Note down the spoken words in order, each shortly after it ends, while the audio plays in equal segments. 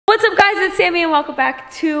guys, it's Sammie and welcome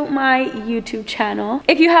back to my YouTube channel.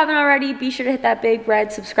 If you haven't already, be sure to hit that big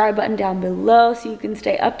red subscribe button down below so you can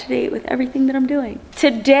stay up to date with everything that I'm doing.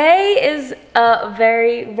 Today is a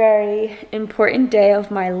very, very important day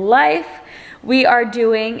of my life. We are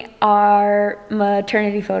doing our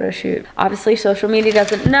maternity photo shoot. Obviously, social media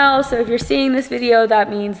doesn't know, so if you're seeing this video, that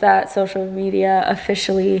means that social media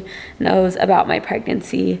officially knows about my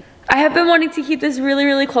pregnancy. I have been wanting to keep this really,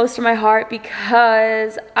 really close to my heart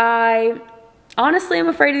because I honestly am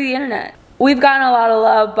afraid of the internet. We've gotten a lot of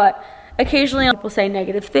love, but occasionally people say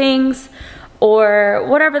negative things or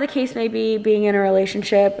whatever the case may be. Being in a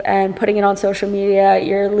relationship and putting it on social media,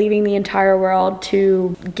 you're leaving the entire world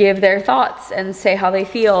to give their thoughts and say how they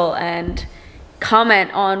feel and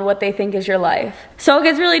comment on what they think is your life. So it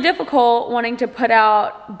gets really difficult wanting to put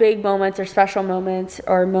out big moments or special moments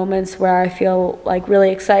or moments where I feel like really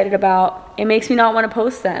excited about. It makes me not want to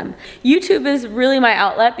post them. YouTube is really my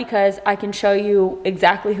outlet because I can show you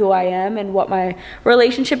exactly who I am and what my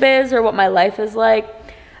relationship is or what my life is like.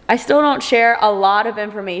 I still don't share a lot of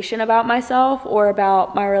information about myself or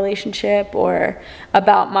about my relationship or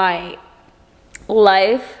about my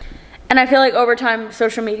life. And I feel like over time,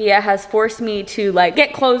 social media has forced me to like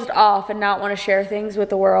get closed off and not want to share things with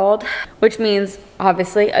the world, which means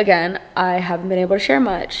obviously, again, I haven't been able to share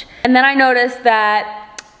much. And then I noticed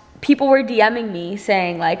that people were DMing me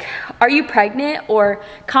saying like, are you pregnant? Or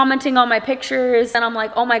commenting on my pictures. And I'm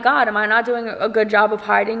like, oh my God, am I not doing a good job of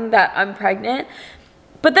hiding that I'm pregnant?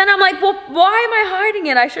 But then I'm like, well, why am I hiding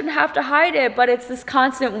it? I shouldn't have to hide it. But it's this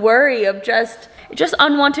constant worry of just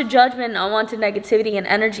unwanted judgment, unwanted negativity and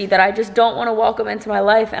energy that I just don't want to welcome into my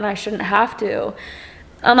life, and I shouldn't have to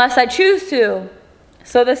unless I choose to.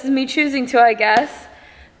 So this is me choosing to, I guess,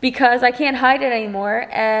 because I can't hide it anymore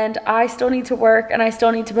and I still need to work and I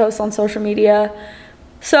still need to post on social media.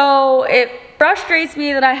 So it frustrates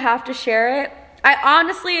me that I have to share it. I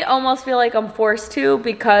honestly almost feel like I'm forced to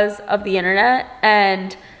because of the internet,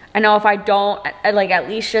 and I know if I don't, like, at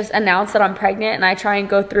least just announce that I'm pregnant and I try and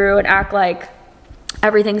go through and act like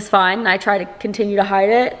everything's fine and I try to continue to hide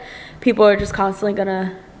it, people are just constantly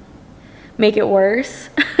gonna make it worse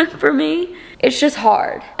for me. It's just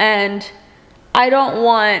hard, and I don't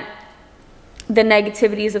want the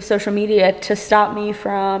negativities of social media to stop me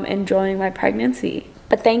from enjoying my pregnancy.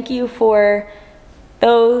 But thank you for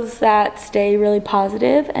those that stay really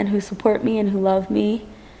positive and who support me and who love me.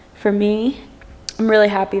 For me, I'm really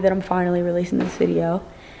happy that I'm finally releasing this video.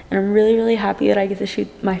 And I'm really, really happy that I get to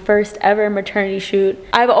shoot my first ever maternity shoot.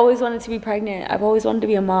 I've always wanted to be pregnant. I've always wanted to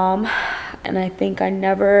be a mom. And I think I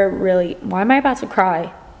never really, why am I about to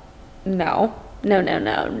cry? No.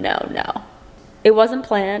 It wasn't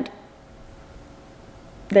planned.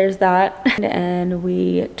 There's that. And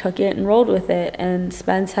we took it and rolled with it. And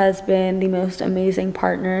Spence has been the most amazing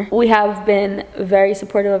partner. We have been very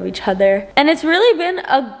supportive of each other. And it's really been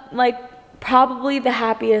probably the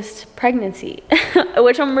happiest pregnancy,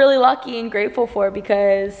 which I'm really lucky and grateful for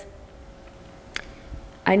because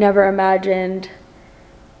I never imagined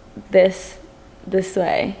this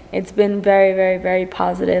way. It's been very, very, very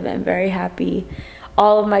positive and very happy.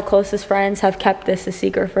 All of my closest friends have kept this a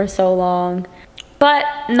secret for so long. But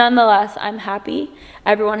nonetheless, I'm happy.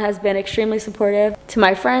 Everyone has been extremely supportive. To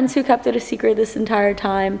my friends who kept it a secret this entire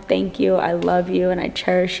time, thank you. I love you and I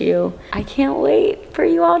cherish you. I can't wait for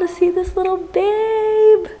you all to see this little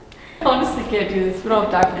babe. I honestly can't do this. We don't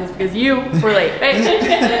have time for this because you were late.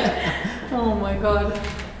 Oh my God.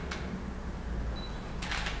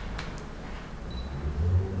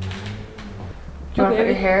 Do you want to put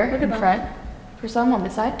your hair in front for some on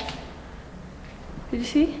this side? Did you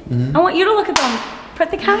see? Mm-hmm. I want you to look at them.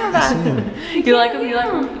 Put the camera back. You like him? You like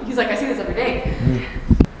him? He's like, I see this every day.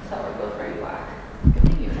 Mm-hmm. So we're both very black. Good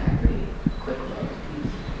thing you and I are pretty quick though.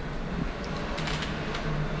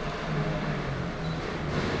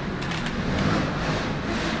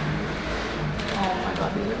 Oh my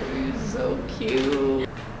God, these are so cute.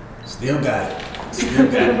 Still got it. Still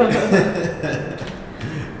got it.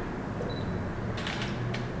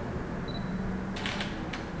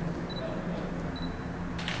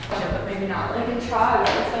 Maybe not. Like in try,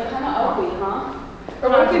 it's like kind of ugly, huh? Or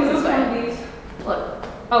what if we move one of these? Look.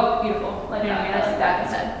 Oh, beautiful. Like, yeah, I see that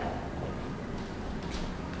instead.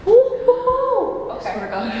 Woo-hoo-hoo! Okay. Swear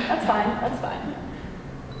to God. That's fine. That's fine.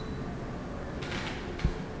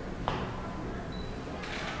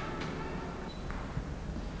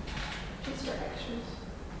 Just for extras.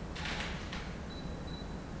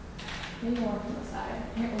 Maybe more from the side.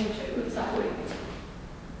 Here, let me show you the side. What do you think?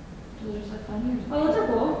 Those are just like fun. Oh, those are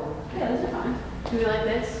cool. Yeah, those are fine. Do we like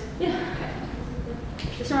this? Yeah. Okay.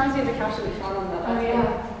 This reminds me of the couch that we found on the Oh,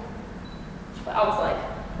 yeah. But I was like,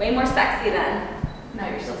 Way more sexy then. No,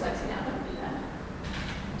 you're still sexy now. Don't do that.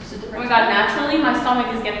 Just a different. Oh my god, naturally my stomach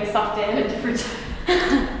is getting sucked in. A different.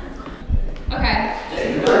 Okay.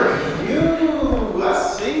 Hey, look at you. I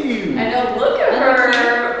see you. I know. Look at her.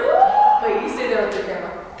 Wait, you stay there with the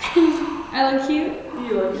camera. I look cute.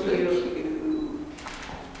 You look cute.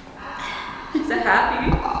 She's a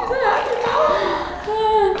happy. She's a happy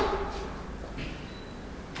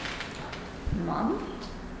mom.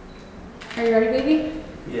 Are you ready, baby?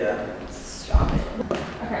 Yeah. Stop it.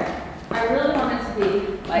 Okay. I really want it to be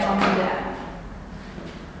like Mom and dad.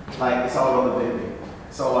 Like, it's all about the baby.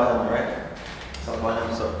 It's all about him, right? It's all about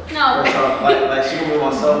him, so. No. First off, like she gonna be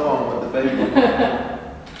on my cell phone with the baby.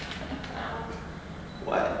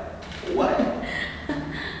 What? What?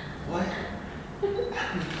 What?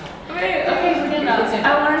 Okay, forget that. I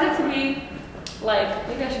wanted it to be like,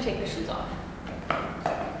 maybe I should take the shoes off.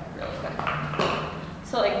 Real quick.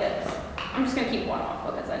 So like this. I'm just gonna keep one off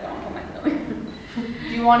because I don't want my belly.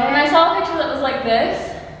 Do you want it? And I saw a picture that was like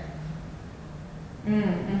this.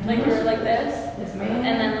 Mm-hmm. Like you were like this. Yes, ma'am.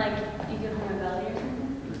 And then like you could hold my belly or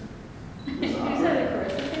something. You said it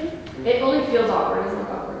correctly. It only feels awkward. It doesn't look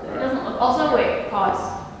awkward. It doesn't look Also, wait, pause.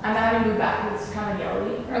 I'm having to move back. It's kind of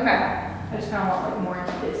yelly. Okay. I just kind of want like more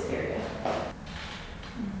into this area.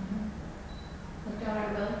 Look down at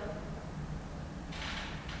her belly.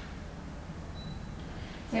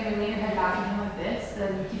 Sammie, lean your head back and like this, and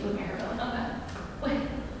then you keep looking at her belly. Okay. Wait.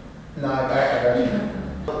 No, I got you.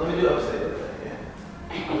 Let me do upstate with that, yeah.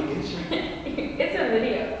 I'm gonna get you. It's a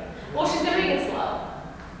video. Well, she's gonna make it slow.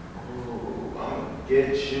 Ooh, I'm gonna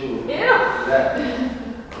get you. Ew. That.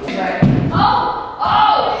 Okay. Oh!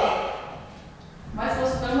 Oh! Am I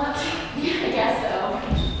supposed to film that? Yeah, I guess so.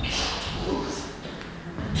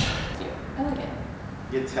 I like it.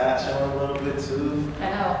 Get tats on a little bit too. I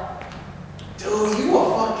know. Dude, you a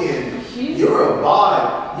fucking, you're a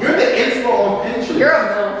vibe. You're the inspo on Pinterest. You're a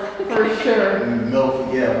MILF, for sure.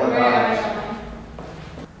 MILF, yeah, one Right, gosh.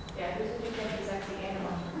 Yeah, who's what you think is sexy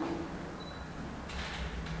animal?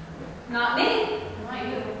 Not me. Not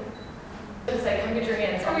you. Just like, come get your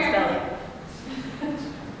hands on Come his here. belly.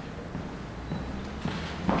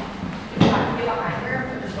 If you have to be behind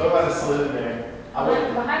her, just What about the slip in there? I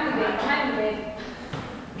would, Behind me, babe. Behind me, babe.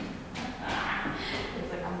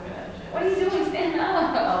 it's like, I'm good at shit. What are you doing? Stand up.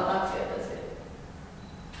 Oh, that's good, that's good.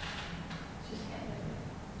 Just hand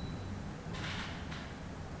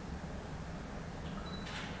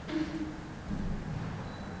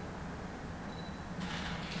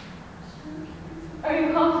Are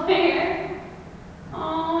you up there?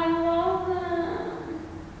 Oh, I love them.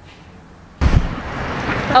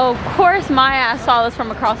 Oh, of course my ass saw this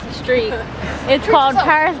from across the street. It's called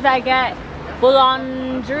Paris Baguette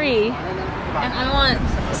Boulangerie. And I want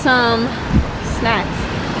some snacks.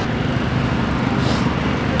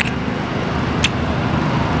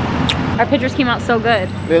 Our pictures came out so good.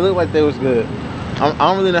 they look like they was good. I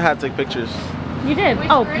don't really know how to take pictures. You did.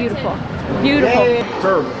 Oh, beautiful. Beautiful.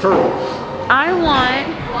 Turtle. I want.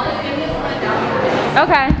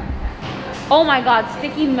 Okay. Oh my god,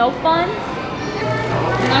 sticky milk buns.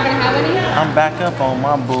 You're not gonna have any? I'm back up on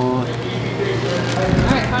my boo. Alright,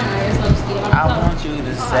 fine. I guess I'll just eat it by I myself. want you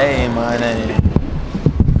to say my name.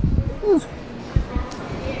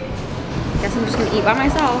 Guess I'm just gonna eat by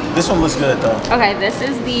myself. This one looks good though. Okay, this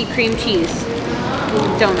is the cream cheese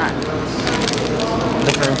donut.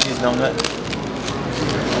 The cream cheese donut.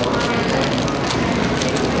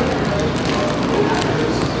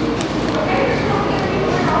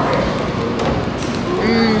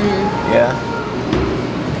 Yeah.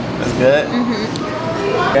 That's good.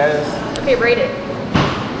 Yes. Okay, rate it.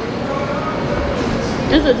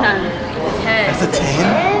 This is a 10. It's a 10. That's a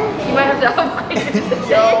 10? You might have to upgrade it. It's a 10.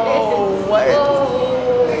 Yo, what?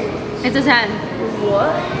 Whoa. It's a 10.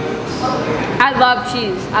 What? I love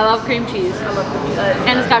cheese. I love cream cheese. I love the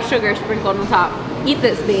And it's got sugar sprinkled on top. Eat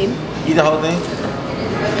this, babe. Eat the whole thing?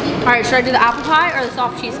 Alright, should I do the apple pie or the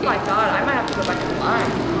soft cheesecake? Oh my god, I might have to go back in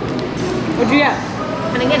line. What'd you get?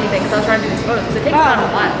 I didn't get anything because I was trying to do these photos because it takes about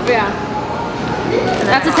a while. Yeah. And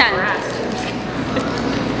That's a 10.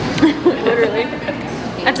 Literally.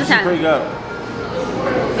 That's a This is pretty 10. good.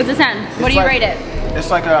 It's a 10. What do you rate it?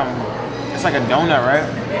 It's like a donut, right?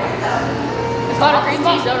 It's called a cream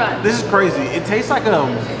cheese donut. This is crazy. It tastes like y'all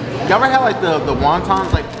ever had like the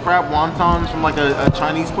wontons, like crab wontons from like a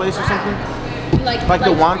Chinese place or something? Like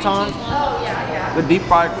the wontons? Oh, yeah. The deep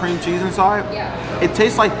fried cream cheese inside? Yeah. It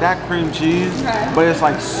tastes like that cream cheese, Okay. but it's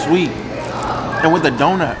like sweet. And with the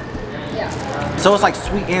donut. Yeah. So it's like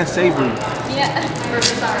sweet and savory. Yeah.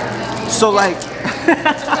 So like,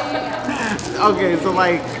 okay, so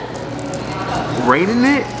like, rating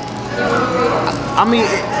it, I mean,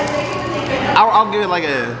 I'll give it like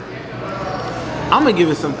a. I'm gonna give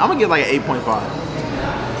it some. I'm gonna give it like an 8.5.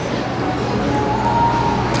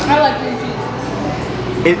 I like cream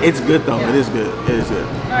cheese. It's good though. Yeah. It is good. It is good.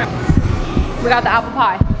 All right. We got the apple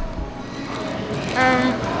pie.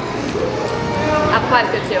 Apple pie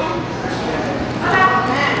is good too.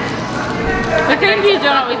 The cream cheese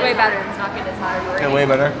donut was way better. It's not good as hard. Yeah, way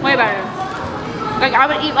better. Way better. Like I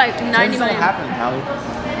would eat like 90 Tens million. don't happen, Hallie.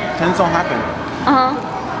 Tens don't happen.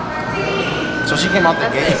 So she came out the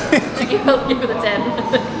gate. She gave it a 10.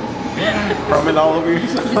 Rubbing all over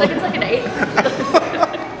yourself. She's like, it's like an 8.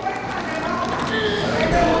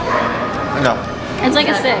 No. It's like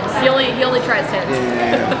a 6. He only tries 10s.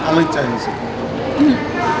 Yeah. Only 10s.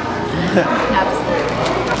 Absolutely.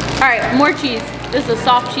 Alright, more cheese. This is a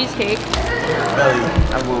soft cheesecake. Belly.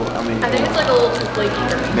 I think it's like a little too flaky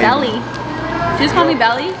for me. Maybe. Belly. Did you just call me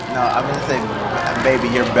Belly? No, I'm gonna say, baby,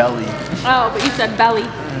 your belly. Oh, but you said belly.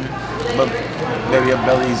 But baby, your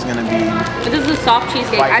belly's gonna be. But this is a soft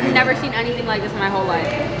cheesecake. White I've meat. never seen anything like this in my whole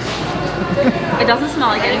life. It doesn't smell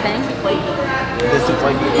like anything. It's too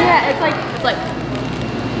flaky. Yeah, it's like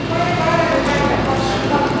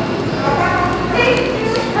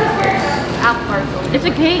Apple parts. it's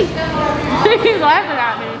a cake. He's laughing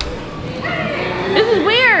at me. This is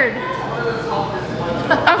weird.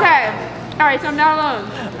 Okay. Alright, so I'm not alone.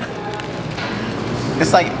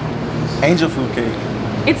 It's like angel food cake.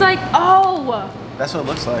 It's like, oh! That's what it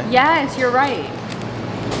looks like. Yes, you're right.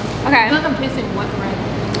 Okay. I feel like I'm tasting wet bread.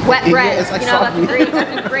 Wet Yeah, bread. it's like you know, soggy.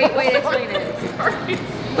 that's a great way to explain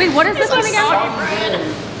it. Wait, what is this one again?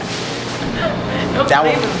 That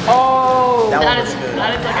one. Oh. That one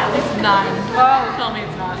That is like at least 9. Oh. Tell me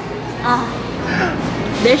it's not.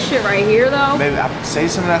 This shit right here, though. Baby, say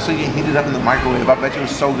something else so you can heat it up in the microwave. I bet you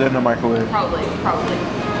it's so good in the microwave. Probably.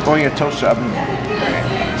 Throw in your toaster oven.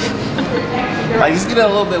 Like, just get it a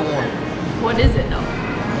little bit warm. What is it though?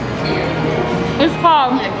 It's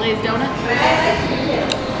called, Like glazed donut?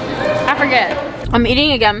 I forget. I'm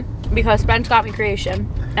eating again because Spence got me creation,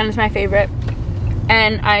 and it's my favorite.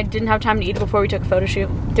 And I didn't have time to eat it before we took a photo shoot.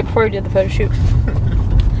 Before we did the photo shoot.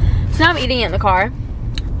 So now I'm eating it in the car.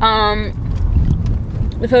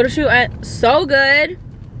 The photo shoot went so good.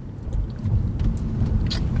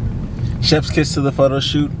 Chef's kiss to the photo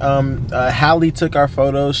shoot. Hallie took our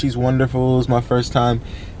photos. She's wonderful. It was my first time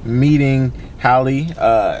meeting Hallie.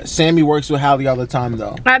 Sammie works with Hallie all the time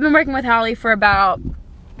though. I've been working with Hallie for about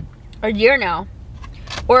a year now.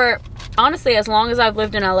 Or honestly, as long as I've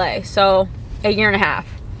lived in LA. So a year and a half.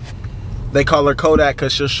 They call her Kodak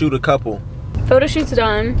because she'll shoot a couple. Photo shoot's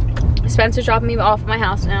done. Spencer's dropping me off at my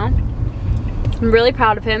house now. I'm really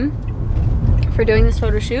proud of him for doing this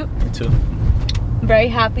photo shoot. Me too. I'm very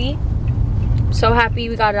happy. So happy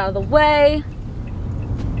we got it out of the way.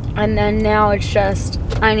 And then now it's just,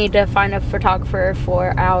 I need to find a photographer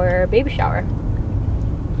for our baby shower.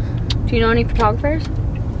 Do you know any photographers?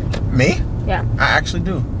 Me? Yeah. I actually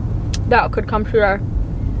do. That could come shoot our,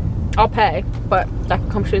 I'll pay, but that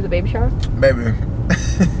could come shoot the baby shower. Baby.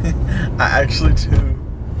 I actually do.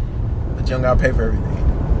 But you don't gotta pay for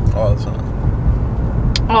everything all the time.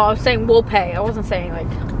 Oh, I was saying we'll pay. I wasn't saying like,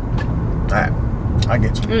 Alright. I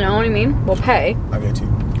get you. you know what I mean? We'll pay. I get you.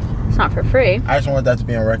 It's not for free. I just want that to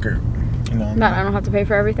be on record. You know. That I don't have to pay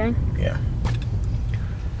for everything. Yeah.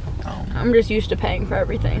 I'm just used to paying for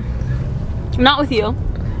everything. Not with you.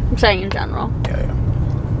 I'm saying in general.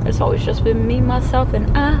 Yeah. It's always just been me, myself,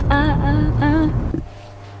 and I.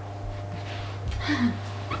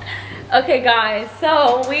 Okay, guys.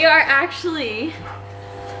 So we are actually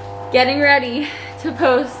getting ready to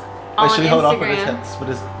post on Wait, should we hold off for Instagram.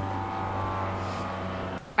 this?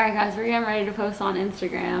 Alright, guys. We're getting ready to post on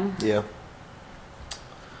Instagram. Yeah.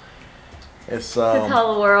 It's To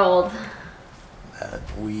tell the world. that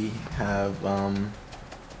we have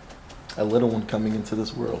a little one coming into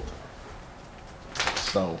this world.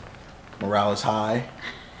 So morale is high.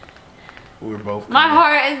 We're both. My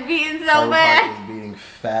heart is beating so our bad. heart is beating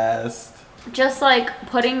fast. Just like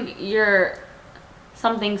putting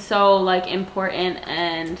something so like important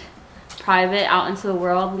and private out into the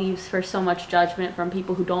world leaves for so much judgment from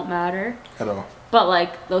people who don't matter At all. but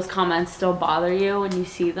like those comments still bother you when you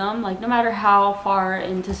see them. Like no matter how far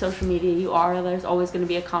into social media you are, there's always going to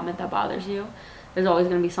be a comment that bothers you. There's always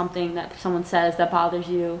going to be something that someone says that bothers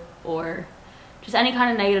you, or just any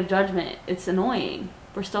kind of negative judgment. It's annoying.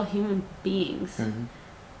 We're still human beings,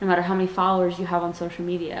 no matter how many followers you have on social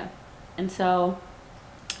media. And so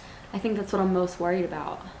I think that's what I'm most worried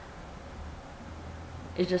about.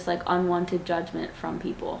 It's just like unwanted judgment from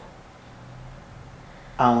people.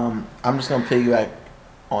 I'm just gonna piggyback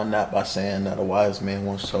on that by saying that a wise man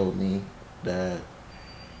once told me that,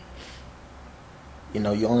 you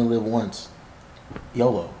know, you only live once.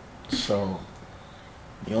 YOLO. So,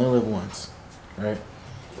 you only live once, right?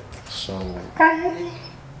 So,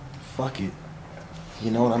 fuck it.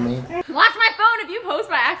 You know what I mean? Watch my phone. If you post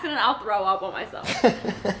by accident, I'll throw up on myself.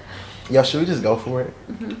 Yo, should we just go for it?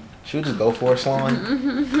 Should we just go for it, Slime?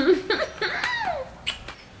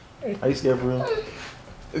 Are you scared for real?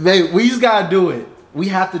 Babe, we just gotta do it. We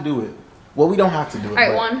have to do it. Well, we don't have to do it.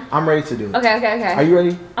 Alright, one. I'm ready to do it. Okay. Are you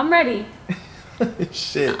ready? I'm ready.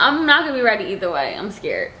 Shit. I'm not gonna be ready either way. I'm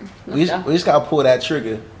scared. We just gotta pull that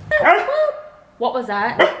trigger. What was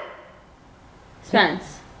that?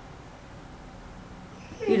 Spence.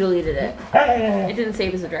 You deleted it. It didn't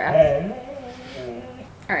save as a draft.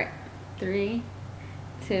 Alright. 3,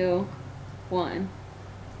 2, 1.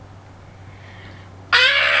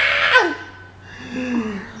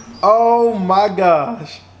 Oh my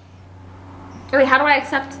gosh. Wait, how do I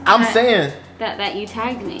accept I'm saying that you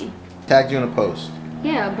tagged me? Tagged you in a post.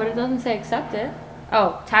 Yeah, but it doesn't say accept it.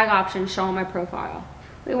 Oh, tag option, show on my profile.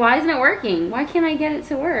 Wait, why isn't it working? Why can't I get it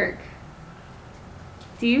to work?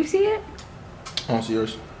 Do you see it? I don't see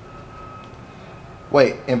yours.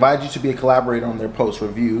 Wait, invite you to be a collaborator on their post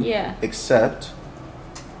review. Yeah. Accept.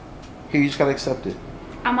 Here, you just gotta accept it.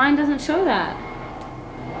 Mine doesn't show that.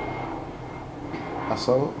 I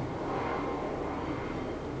saw it.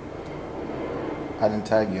 I didn't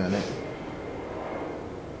tag you in it.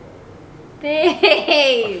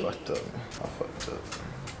 Babe. I fucked up.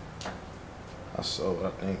 I saw it,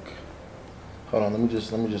 I think. Hold on, let me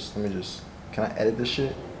just. Can I edit this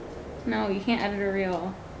shit? No, you can't edit a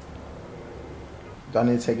reel. Do I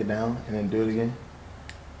need to take it down and then do it again?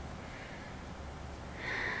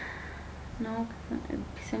 No,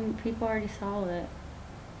 some people already saw it.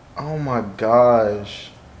 Oh my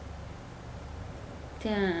gosh.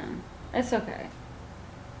 Damn. It's okay.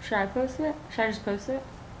 Should I post it? Should I just post it?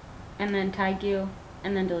 And then tag you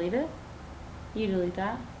and then delete it? You delete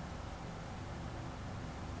that?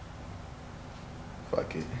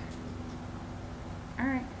 Fuck it.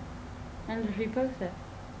 Alright. And just repost it.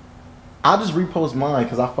 I'll just repost mine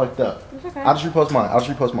because I fucked up. It's okay. I'll just repost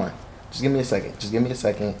mine. Just give me a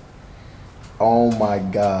second. Oh my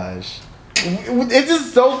gosh. It's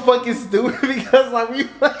just so fucking stupid because like we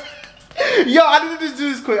yo, I need to just do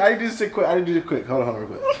this quick. I need to do this quick. Hold on real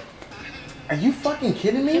quick. Are you fucking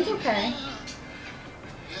kidding me? It's okay.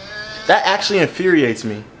 That actually infuriates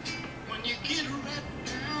me.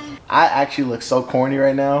 I actually look so corny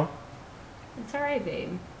right now. It's alright,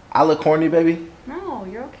 babe. I look corny, baby? No,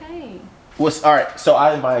 you're okay. Alright, so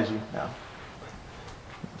I invited you now.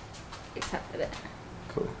 Accepted it.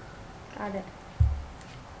 Cool. Got it.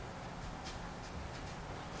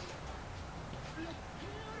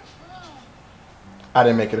 I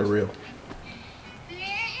didn't make it a reel.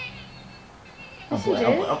 Yes, you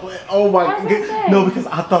did? Oh my What does it say? No, because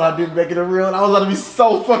I thought I didn't make it a reel and I was about to be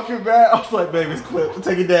so fucking bad. I was like, baby, it's clip.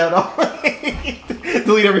 Take it down.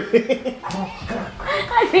 Delete everything.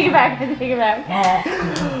 I take it back.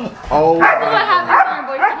 Oh my What happens god. when our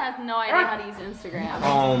boyfriend has no idea how to use Instagram?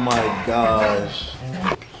 Oh my gosh.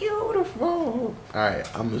 Beautiful. Alright,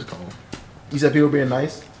 I'm just going. You said people being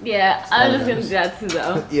nice? Yeah, I was just gonna do that too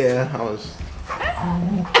though. Yeah, I was.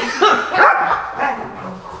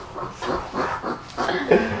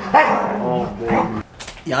 Oh, baby.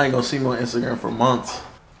 Y'all ain't gonna see me on Instagram for months.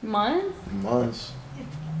 Months?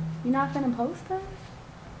 You're not gonna post that?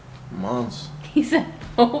 Months. He said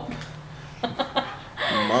no.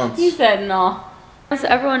 Months. He said no. So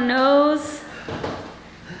everyone knows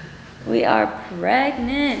we are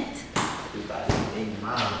pregnant.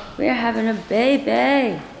 We are having a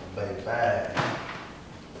baby.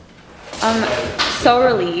 I'm so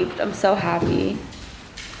relieved. I'm so happy.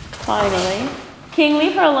 Finally. King,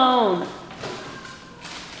 leave her alone.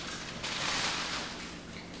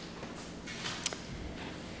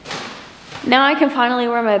 Now I can finally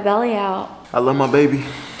wear my belly out. I love my baby.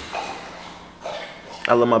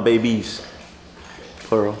 I love my babies.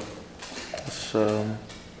 Plural.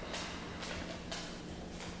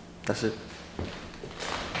 That's it.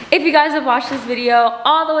 If you guys have watched this video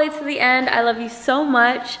all the way to the end, I love you so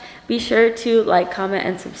much. Be sure to like, comment,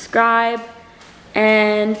 and subscribe.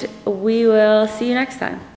 And we will see you next time.